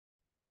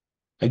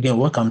Again,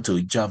 welcome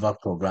to Java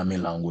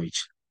Programming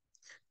Language.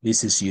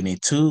 This is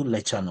Unit 2,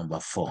 lecture number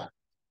 4.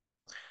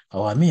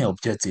 Our main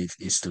objective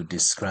is to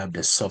describe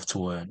the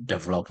software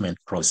development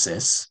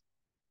process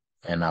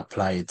and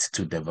apply it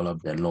to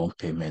develop the loan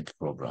payment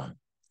program.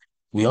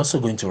 We're also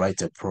going to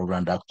write a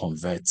program that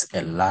converts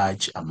a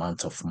large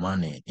amount of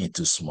money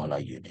into smaller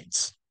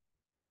units.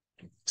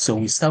 So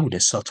we start with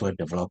the software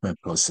development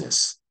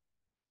process.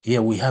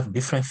 Here we have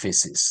different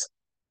phases.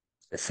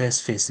 The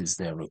first phase is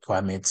the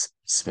requirement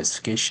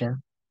specification,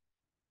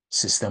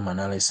 system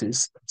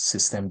analysis,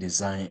 system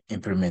design,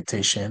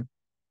 implementation,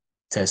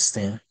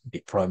 testing,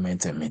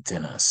 deployment, and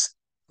maintenance.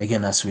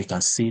 Again, as we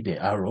can see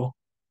the arrow,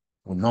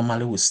 we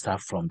normally will start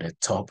from the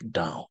top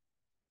down,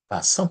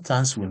 but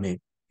sometimes we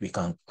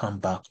can come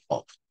back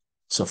up.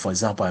 So for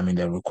example, I'm in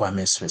the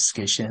requirement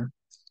specification.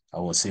 I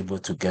was able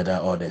to gather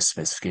all the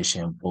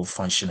specification, both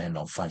functional and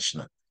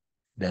non-functional.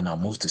 Then I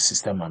move to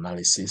system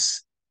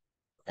analysis,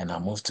 and I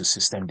move to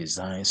system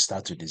design,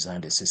 start to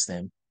design the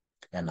system,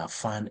 and I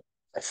find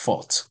a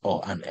fault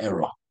or an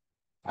error.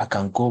 I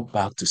can go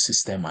back to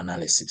system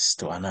analysis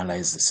to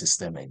analyze the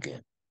system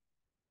again,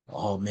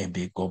 or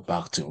maybe go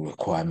back to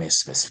requirement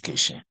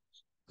specification.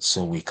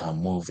 So we can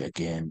move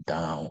again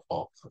down,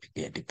 up,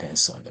 it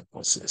depends on the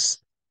process.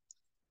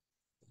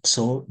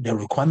 So the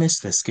requirement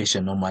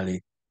specification,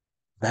 normally,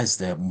 that's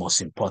the most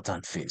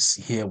important phase.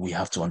 Here we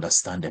have to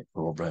understand the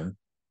problem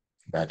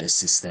that the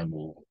system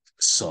will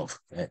solve.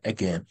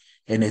 Again,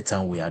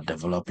 anytime we are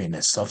developing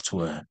a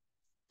software,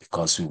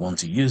 because we want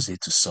to use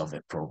it to solve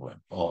a problem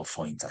or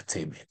for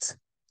entertainment.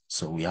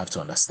 So we have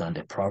to understand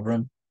the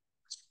problem.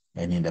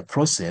 And in the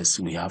process,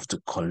 we have to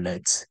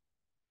collect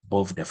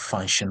both the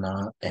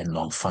functional and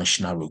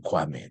non-functional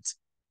requirements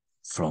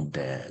from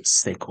the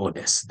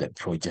stakeholders, the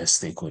project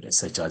stakeholders,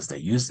 such as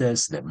the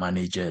users, the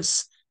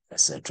managers,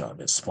 etc.,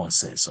 the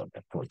sponsors of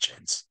the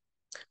projects,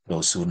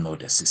 those who know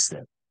the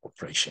system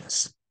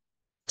operations.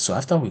 So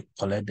after we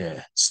collect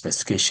the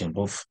specification,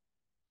 both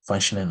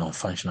functional and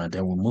non-functional,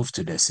 then we move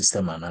to the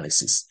system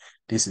analysis.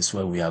 This is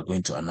where we are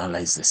going to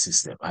analyze the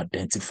system,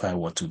 identify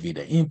what will be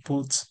the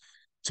input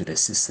to the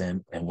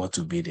system and what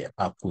will be the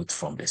output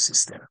from the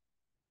system.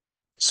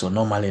 So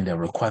normally in the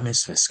requirement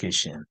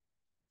specification,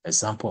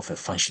 example of a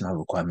functional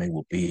requirement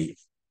will be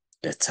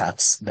the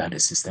tasks that the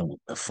system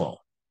will perform,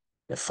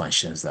 the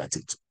functions that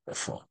it will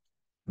perform.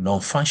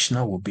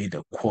 Non-functional will be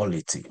the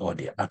quality or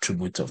the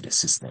attribute of the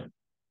system.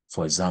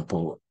 For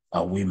example,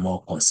 are we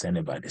more concerned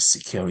about the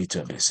security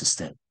of the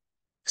system?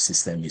 The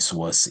system is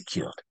well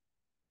secured,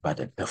 but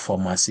the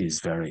performance is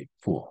very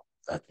poor.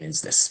 That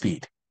means the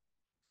speed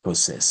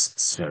process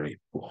is very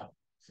poor.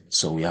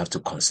 So we have to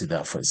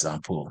consider, for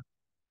example,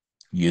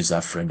 user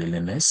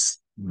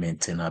friendliness,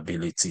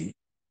 maintainability,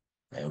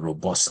 and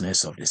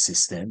robustness of the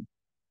system,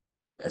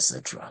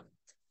 etc.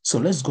 So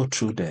let's go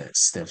through the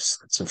steps.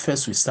 So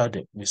first we start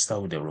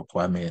with the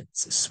requirement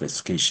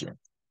specification.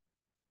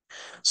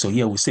 So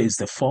here we say it's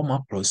the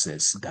formal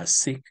process that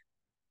seeks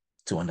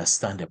to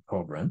understand the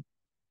problem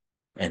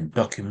and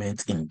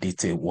document in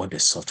detail what the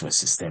software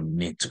system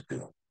needs to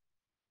do.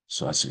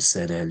 So as we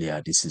said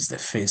earlier, this is the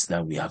phase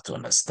that we have to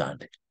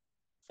understand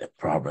the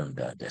problem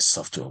that the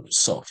software will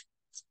solve.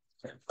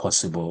 And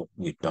possible,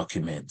 we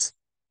document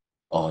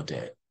all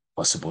the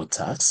possible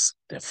tasks,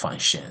 the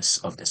functions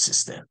of the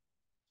system,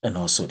 and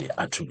also the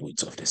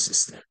attributes of the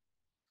system.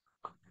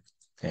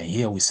 And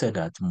here we said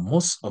that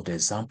most of the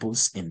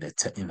examples in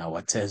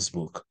our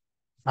textbook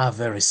are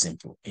very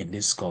simple. In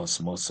this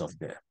course, most of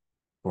the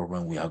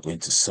problem we are going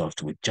to solve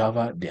with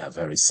Java, they are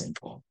very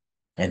simple.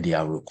 And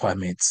their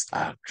requirements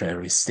are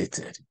clearly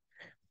stated.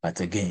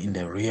 But again, in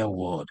the real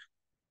world,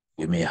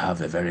 we may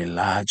have a very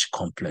large,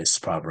 complex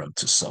problem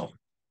to solve.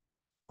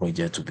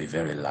 Project will be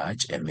very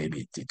large and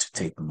maybe it to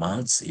take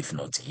months, if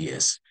not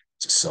years,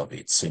 to solve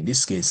it. So in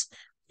this case,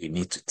 we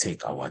need to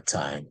take our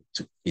time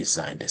to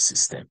design the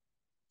system,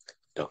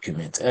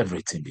 document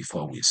everything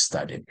before we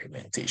start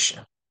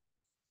implementation.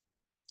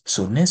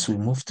 So next we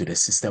move to the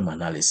system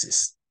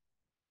analysis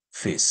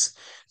phase.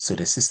 So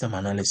the system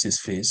analysis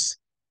phase,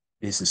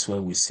 this is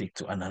where we seek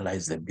to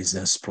analyze the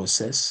business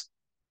process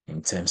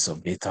in terms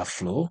of data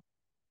flow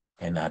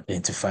and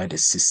identify the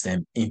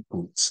system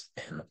inputs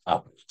and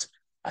output.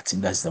 I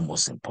think that's the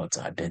most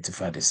important,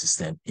 identify the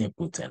system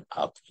input and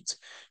output.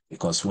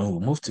 Because when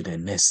we move to the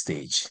next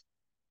stage,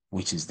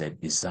 which is the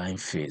design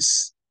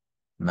phase,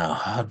 now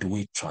how do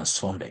we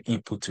transform the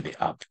input to the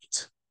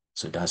output?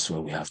 So that's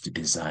where we have to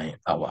design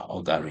our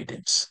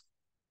algorithms.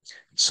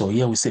 So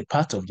here we say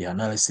part of the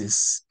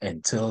analysis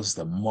entails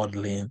the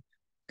modeling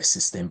the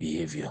system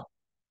behavior.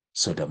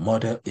 So the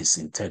model is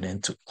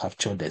intended to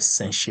capture the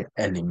essential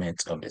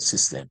elements of the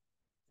system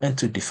and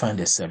to define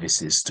the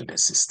services to the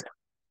system.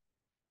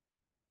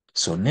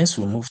 So next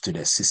we move to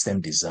the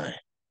system design.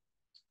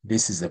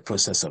 This is the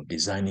process of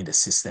designing the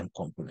system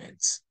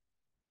components.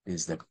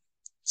 This is the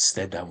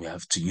step that we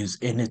have to use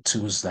any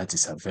tools that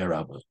is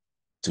available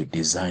to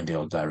design the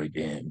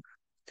algorithm,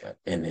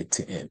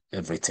 anything,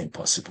 everything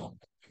possible.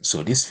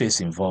 So this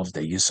phase involves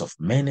the use of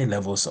many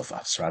levels of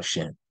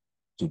abstraction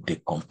to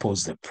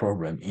decompose the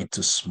problem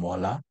into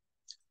smaller,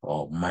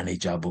 or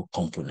manageable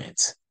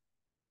components.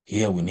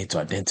 Here we need to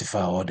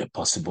identify all the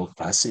possible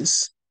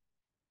classes,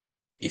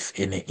 if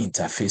any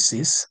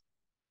interfaces,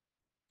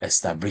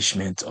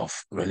 establishment of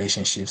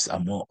relationships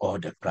among all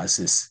the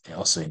classes, and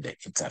also in the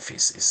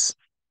interfaces.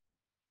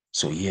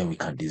 So here we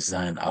can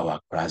design our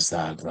class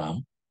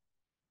diagram.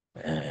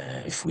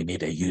 If we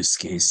need a use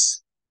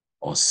case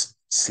or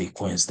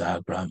sequence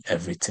diagram,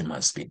 everything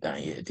must be done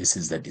here. This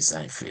is the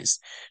design phase.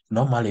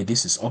 Normally,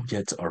 this is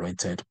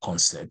object-oriented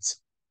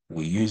concepts.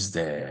 We use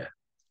the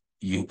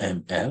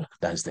UML,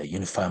 that's the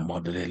Unified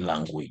Modeling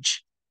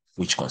Language,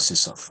 which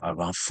consists of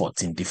around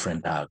 14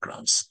 different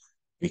diagrams.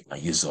 We can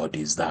use all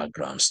these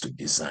diagrams to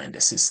design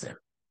the system.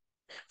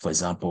 For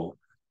example,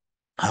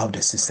 how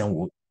the system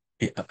will,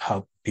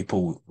 how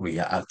people will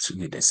react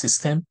with the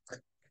system.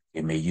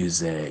 We may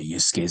use a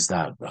use case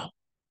diagram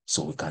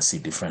so we can see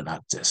different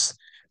actors.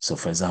 So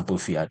for example,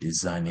 if we are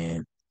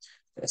designing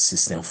a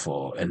system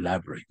for a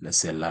library, let's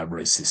say a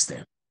library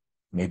system,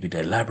 maybe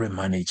the library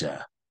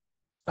manager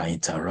can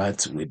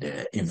interact with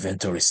the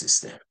inventory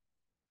system.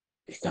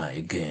 It can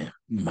again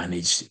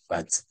manage,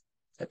 but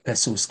a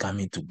person who's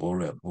coming to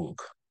borrow a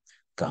book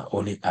can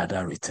only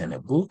either return a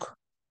book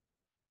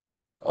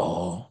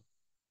or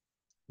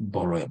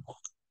borrow a book.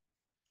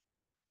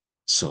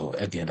 So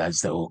again,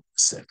 that's the whole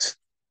concept.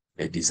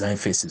 The design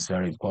phase is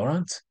very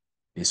important.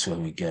 This is where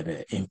we get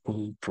the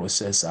input,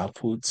 process,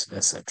 output,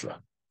 etc.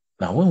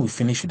 Now, when we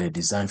finish with the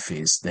design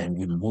phase, then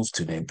we move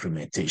to the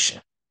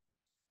implementation.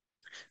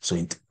 So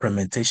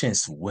implementation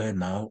is where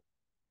now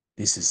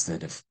this is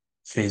the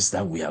phase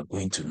that we are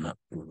going to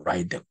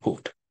write the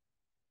code.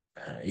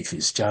 If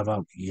it's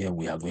Java, here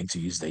we are going to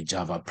use the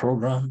Java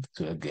program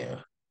to again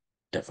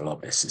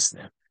develop the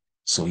system.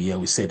 So here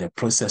we say the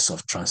process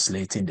of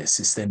translating the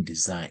system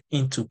design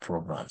into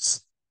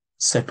programs.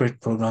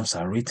 Separate programs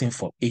are written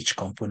for each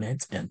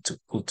component and to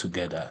put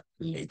together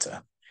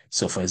later.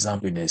 So for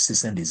example, in the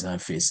system design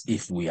phase,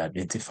 if we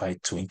identify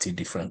 20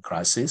 different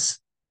classes,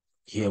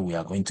 here we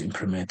are going to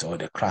implement all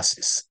the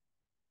classes.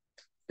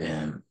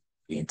 Then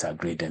we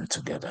integrate them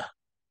together.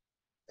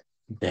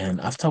 Then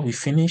after we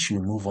finish, we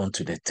move on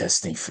to the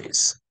testing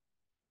phase.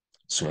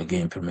 So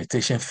again,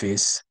 implementation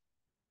phase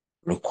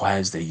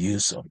requires the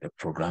use of the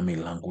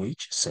programming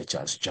language such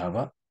as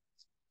Java,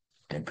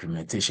 the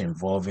implementation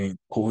involving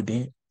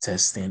coding,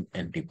 testing,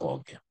 and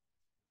debugging.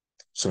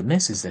 So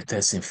next is the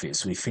testing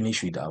phase. We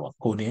finish with our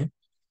coding.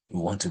 We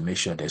want to make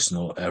sure there's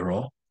no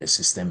error, the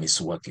system is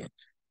working.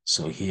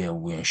 So here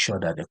we ensure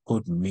that the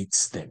code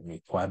meets the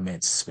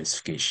requirement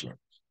specification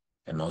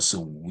and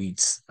also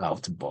weeds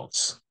out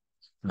bugs.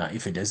 Now,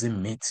 if it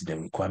doesn't meet the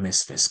requirement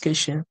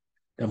specification,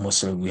 then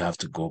most likely we have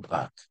to go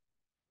back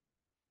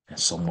and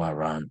somewhere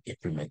around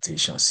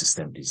implementation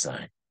system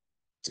design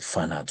to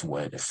find out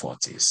where the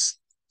fault is.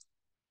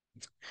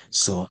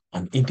 So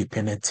an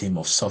independent team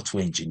of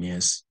software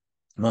engineers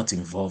not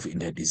involved in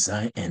the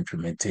design and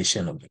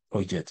implementation of the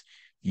project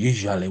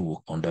usually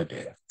will conduct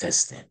the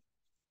testing.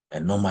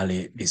 And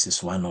normally this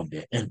is one of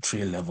the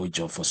entry-level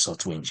jobs for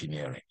software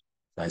engineering.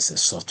 That's the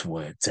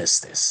software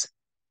testers.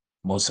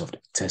 Most of the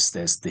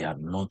testers, they are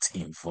not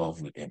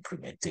involved with the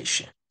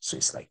implementation. So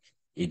it's like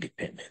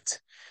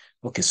independent.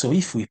 Okay, so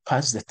if we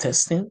pass the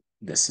testing,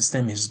 the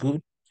system is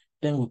good,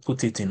 then we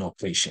put it in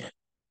operation.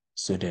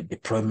 So the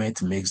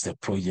deployment makes the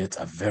project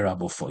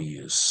available for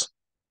use.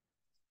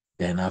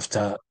 Then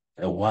after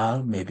a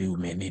while, maybe we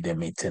may need a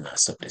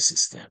maintenance of the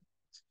system.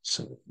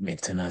 So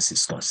maintenance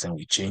is concerned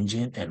with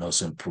changing and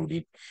also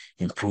improving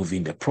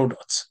the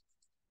product.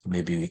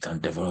 Maybe we can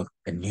develop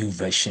a new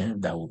version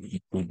that will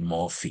include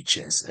more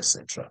features,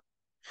 etc.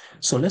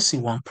 So let's see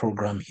one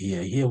program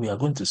here. Here we are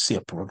going to see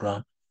a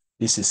program.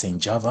 This is in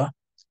Java.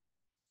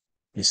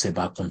 It's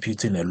about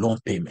computing a loan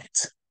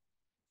payment.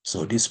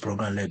 So this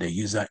program let the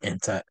user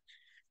enter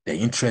the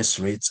interest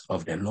rate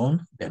of the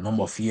loan, the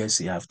number of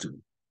years you have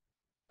to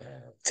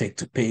take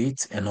to pay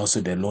it, and also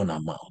the loan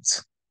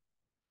amount.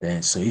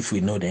 Then, so if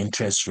we know the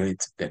interest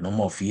rate, the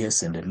number of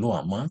years, and the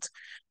loan amount,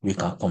 we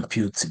can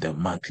compute the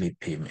monthly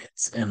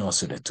payments and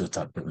also the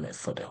total payment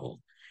for the whole.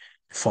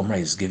 The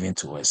formula is given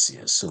to us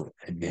here. So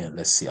again,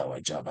 let's see our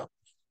Java.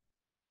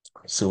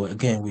 So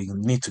again, we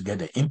need to get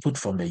the input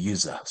from the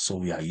user. So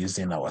we are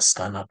using our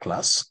scanner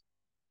class.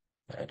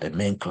 The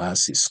main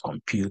class is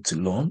compute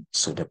loan.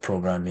 So the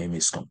program name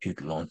is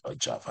compute loan or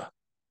Java.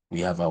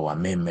 We have our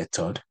main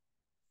method.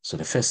 So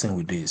the first thing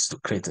we do is to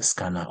create a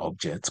scanner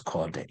object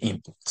called the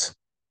input.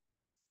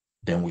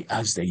 Then we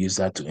ask the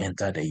user to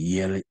enter the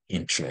yearly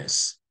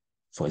interest.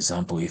 For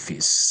example, if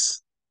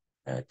it's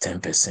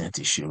 10%,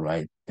 you should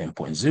write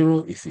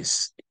 10.0. If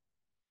it's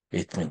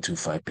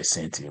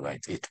 8.25%, you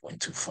write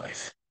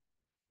 8.25.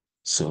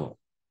 So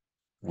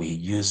we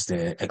use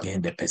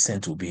again, the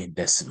percent will be in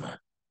decimal.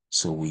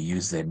 So we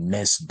use the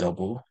next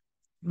double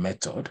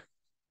method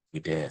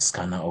with the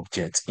scanner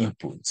object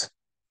input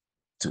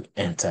to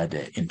enter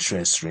the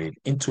interest rate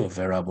into a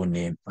variable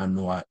named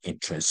annual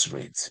interest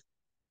rate.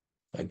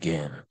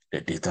 Again,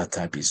 the data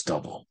type is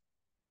double.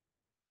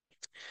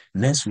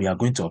 Next, we are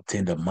going to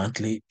obtain the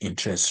monthly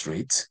interest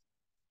rate.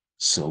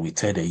 So we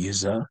tell the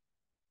user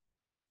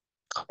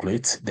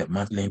calculate the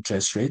monthly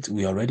interest rate,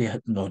 we already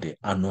know the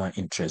annual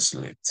interest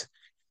rate.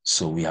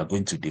 So we are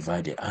going to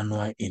divide the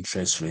annual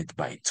interest rate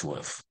by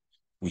 12,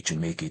 which will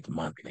make it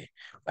monthly.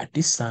 But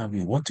this time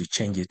we want to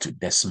change it to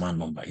decimal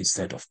number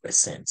instead of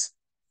percent.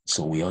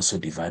 So we also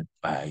divide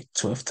by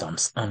 12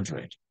 times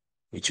 100,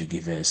 which will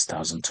give us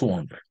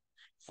 1,200,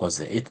 because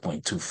the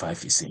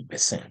 8.25 is in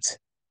percent.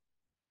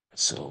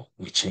 So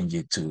we change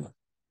it to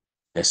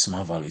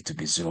decimal value to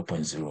be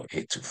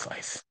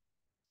 0.0825.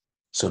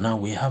 So now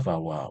we have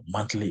our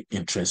monthly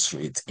interest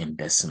rate in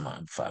decimal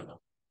value.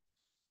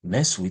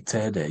 Next, we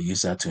tell the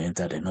user to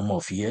enter the number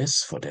of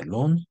years for the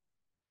loan.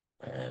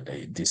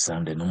 And this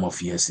time the number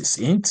of years is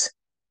int.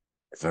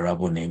 The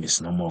variable name is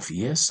number of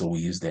years. So we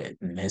use the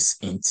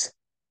next int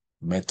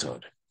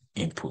method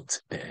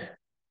input there.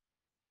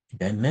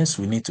 Then next,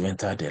 we need to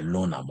enter the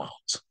loan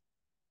amount.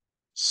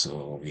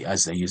 So we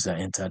ask the user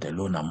enter the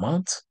loan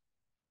amount.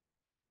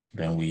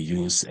 Then we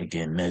use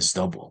again next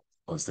double,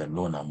 because the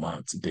loan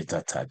amount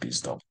data type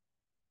is double.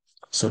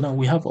 So now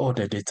we have all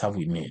the data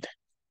we need.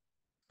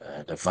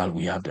 The value,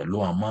 we have the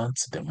loan amount,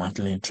 the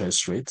monthly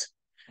interest rate.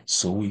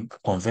 So we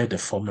convert the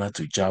formula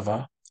to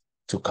Java.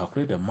 To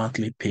calculate the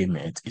monthly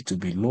payment, it will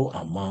be loan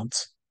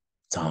amount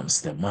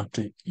times the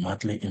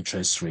monthly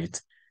interest rate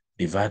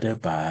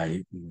divided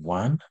by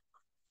 1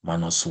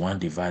 minus 1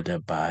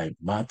 divided by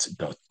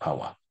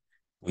math.power,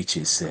 which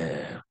is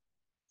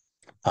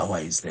power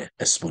is the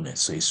exponent.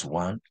 So it's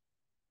 1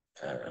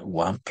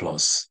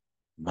 plus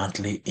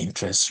monthly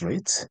interest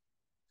rate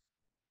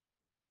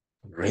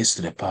raised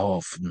to the power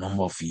of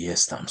number of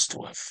years times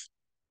 12.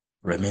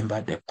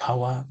 Remember, the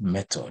power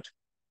method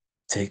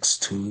takes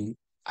two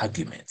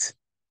arguments.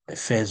 The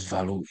first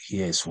value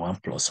here is 1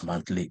 plus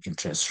monthly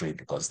interest rate,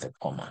 because the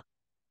comma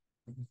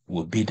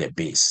will be the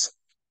base.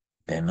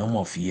 The number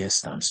of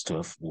years times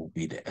 12 will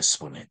be the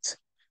exponent.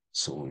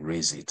 So we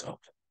raise it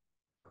up.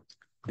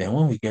 Then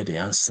when we get the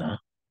answer,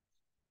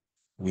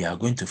 we are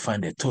going to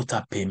find the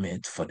total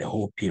payment for the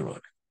whole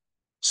period.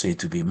 So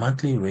it will be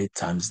monthly rate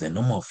times the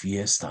number of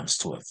years times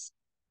 12.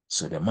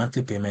 So the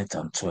monthly payment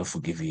times 12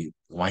 will give you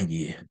 1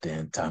 year,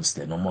 then times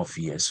the number of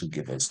years will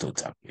give us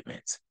total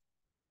payment.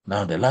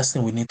 Now, the last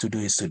thing we need to do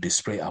is to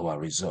display our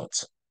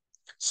results.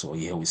 So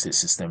here we say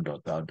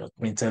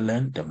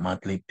system.out.println, the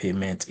monthly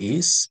payment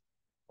is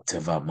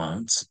whatever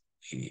amount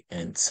we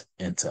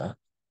enter.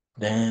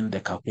 Then the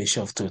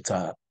calculation of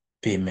total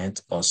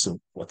payment, also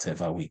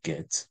whatever we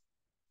get,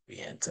 we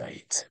enter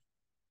it.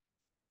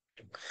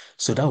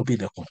 So that will be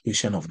the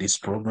conclusion of this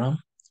program.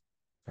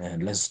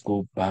 And let's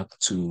go back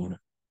to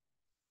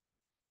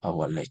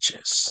our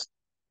lectures.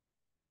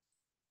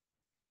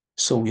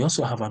 So we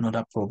also have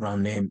another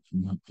program named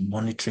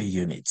Monetary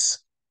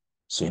Units.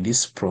 So in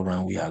this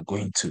program, we are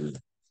going to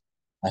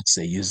ask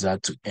a user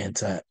to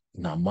enter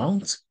an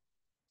amount,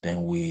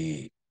 then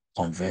we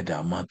convert the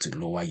amount to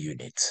lower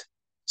unit.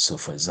 So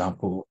for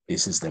example,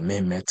 this is the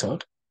main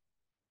method.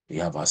 We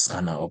have our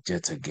scanner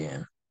object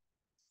again.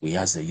 We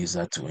ask the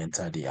user to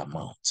enter the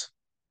amount.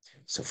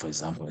 So for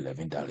example,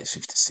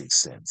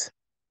 $11.56.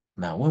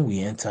 Now, when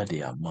we enter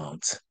the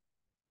amount,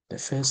 the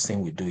first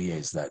thing we do here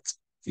is that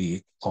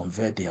we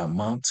convert the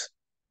amount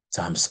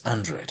times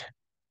 100.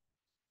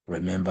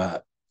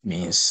 Remember,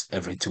 means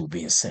everything will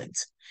be in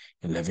cents.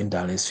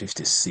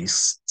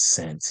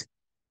 $11.56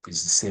 is the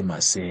same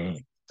as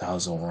saying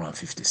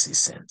 1,156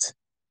 cents.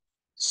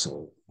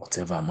 So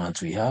whatever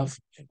amount we have,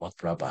 we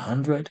multiply by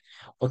 100,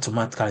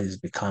 automatically it's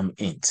become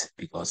int,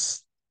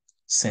 because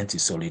cent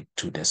is only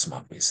 2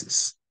 decimal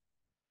places.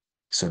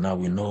 So now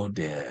we know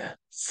the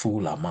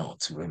full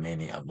amount,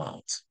 remaining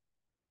amount.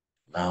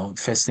 Now,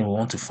 first thing we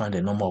want to find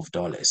the number of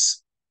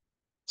dollars.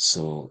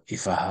 So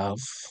if I have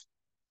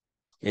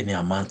any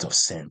amount of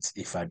cents,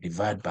 if I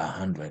divide by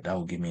 100, that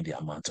will give me the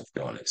amount of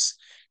dollars.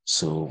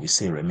 So we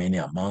say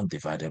remaining amount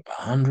divided by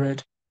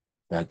 100,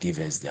 that gives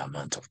us the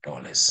amount of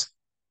dollars.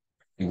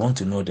 We want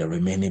to know the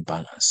remaining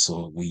balance.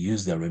 So we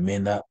use the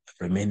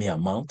remaining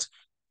amount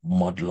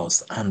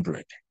modulus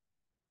 100,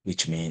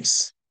 which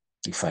means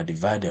if I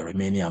divide the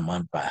remaining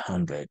amount by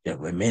 100, the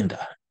remainder,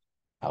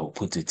 I will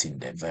put it in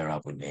the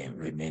variable name,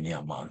 remaining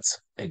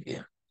amount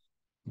again.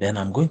 Then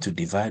I'm going to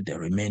divide the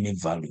remaining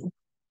value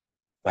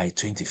by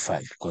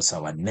 25, because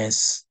our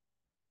next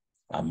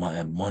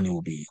money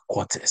will be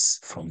quarters,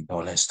 from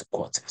dollars to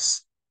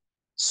quarters.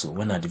 So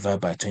when I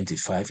divide by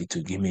 25, it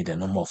will give me the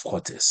number of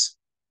quarters.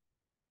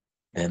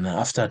 Then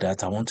after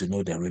that, I want to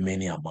know the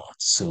remaining amount.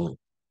 So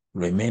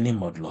remaining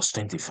modulus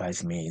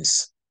 25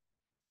 means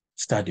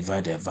after I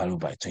divide the value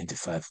by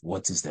 25,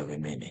 what is the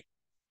remaining?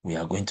 We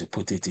are going to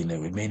put it in the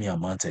remaining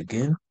amount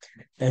again.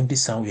 And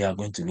this time we are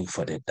going to look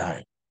for the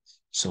dime.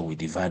 So we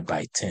divide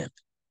by 10.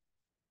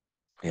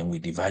 Then we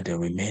divide the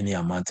remaining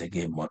amount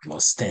again,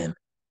 modulus 10,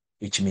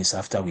 which means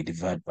after we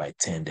divide by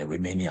 10, the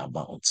remaining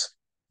amount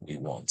we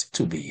want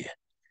to be here.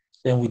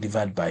 Then we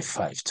divide by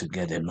 5 to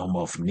get the number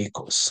of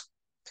nickels.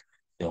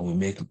 Then we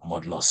make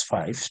modulus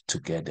 5 to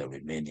get the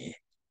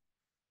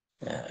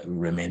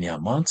remaining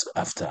amount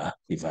after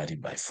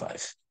dividing by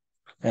 5.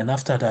 And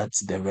after that,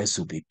 the rest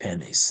will be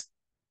pennies.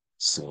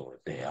 So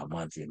the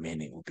amount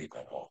remaining will be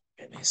no more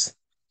penny.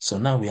 So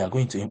now we are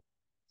going to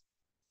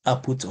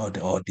output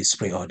or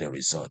display all the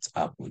results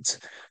output.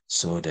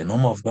 So the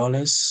number of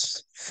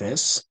dollars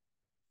first,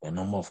 the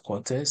number of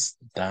quarters,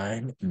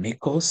 dime,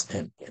 nickels,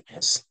 and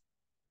pennies.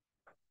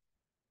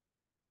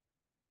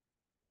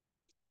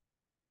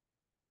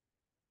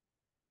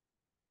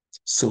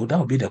 So that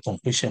will be the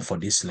conclusion for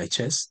these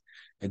lectures.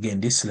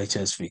 Again, these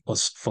lectures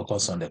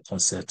focus on the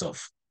concept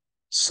of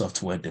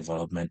software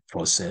development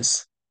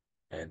process,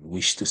 and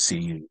wish to see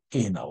you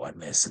in our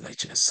next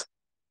lectures.